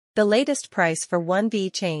The latest price for one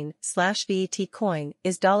Vechain/VET coin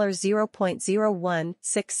is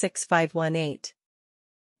 $0.0166518.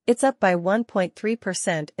 It's up by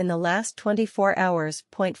 1.3% in the last 24 hours.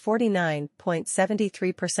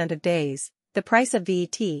 49.73% of days, the price of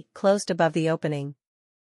VET closed above the opening.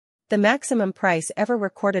 The maximum price ever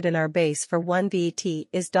recorded in our base for one VET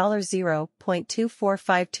is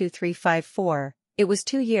 $0.24525354. It was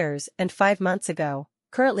 2 years and 5 months ago.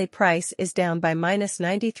 Currently price is down by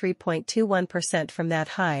 -93.21% from that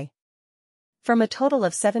high. From a total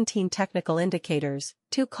of 17 technical indicators,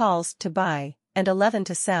 2 calls to buy, and 11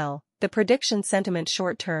 to sell, the prediction sentiment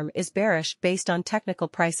short-term is bearish based on technical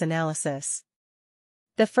price analysis.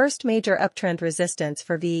 The first major uptrend resistance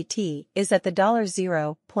for VET is at the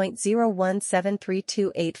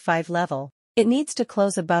 $0.01732885 level. It needs to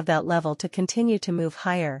close above that level to continue to move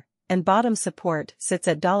higher, and bottom support sits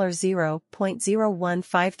at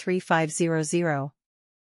 $0.015350.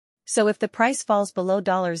 So if the price falls below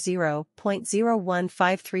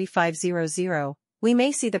 $0.015350, we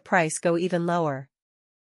may see the price go even lower.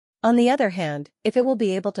 On the other hand, if it will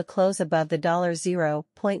be able to close above the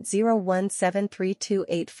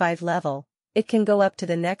 $0.01732885 level, it can go up to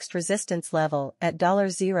the next resistance level at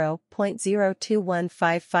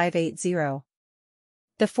 $0.02155580.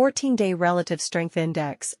 The 14-day Relative Strength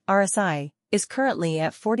Index, RSI, is currently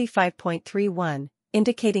at 45.31,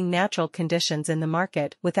 indicating natural conditions in the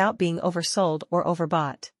market without being oversold or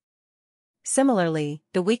overbought. Similarly,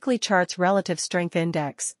 the weekly chart's Relative Strength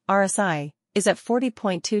Index, RSI, is at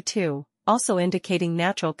 40.22, also indicating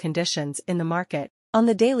natural conditions in the market. On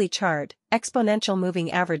the daily chart, exponential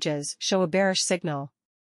moving averages show a bearish signal.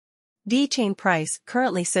 Vechain price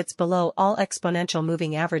currently sits below all exponential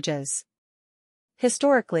moving averages.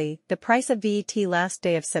 Historically, the price of VET last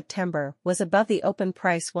day of September was above the open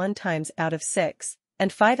price 1 times out of 6,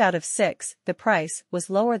 and 5 out of 6, the price was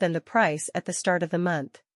lower than the price at the start of the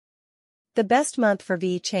month. The best month for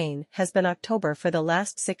Vechain has been October for the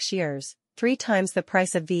last 6 years. 3 times the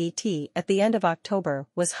price of VET at the end of October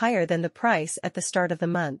was higher than the price at the start of the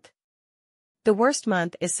month. The worst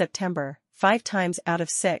month is September. 5 times out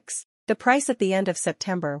of 6, the price at the end of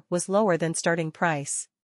September was lower than starting price.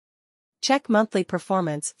 Check monthly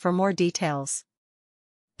performance for more details.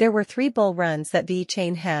 There were 3 bull runs that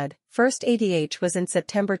Vechain had. First ADH was in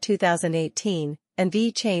September 2018, and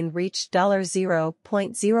Vechain reached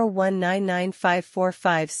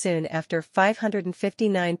 $0.0199545 soon after.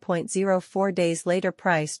 559.04 days later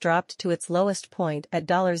price dropped to its lowest point at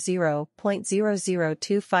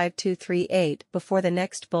 $0.0025238 before the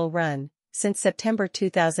next bull run. Since September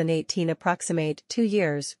 2018, approximate 2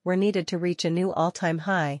 years were needed to reach a new all-time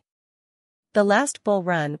high. The last bull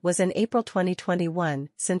run was in April 2021.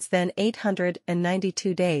 Since then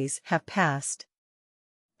 892 days have passed.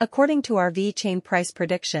 According to our Vechain price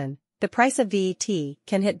prediction, the price of VET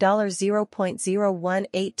can hit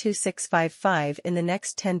 $0.01826555 in the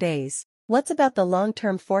next 10 days. What's about the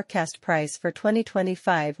long-term forecast price for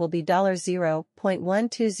 2025 will be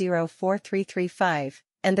 $0.1204335,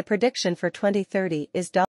 and the prediction for 2030 is